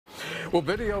Well,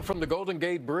 video from the Golden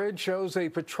Gate Bridge shows a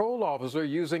patrol officer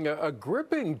using a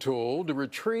gripping tool to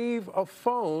retrieve a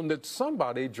phone that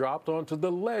somebody dropped onto the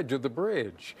ledge of the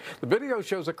bridge. The video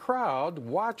shows a crowd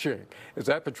watching as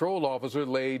that patrol officer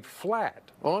laid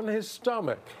flat on his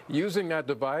stomach, using that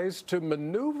device to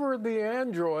maneuver the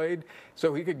android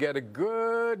so he could get a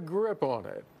good grip on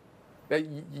it.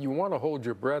 You want to hold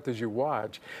your breath as you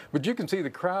watch, but you can see the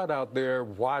crowd out there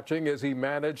watching as he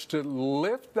managed to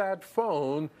lift that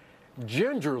phone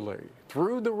gingerly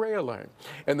through the railing.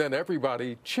 And then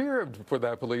everybody cheered for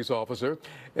that police officer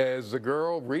as the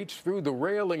girl reached through the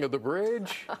railing of the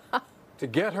bridge to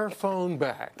get her phone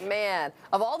back. Man,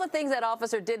 of all the things that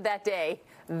officer did that day,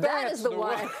 that is the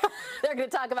one they're going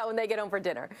to talk about when they get home for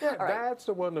dinner. Yeah, that's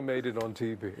the one that made it on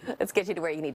TV. Let's get you to where you need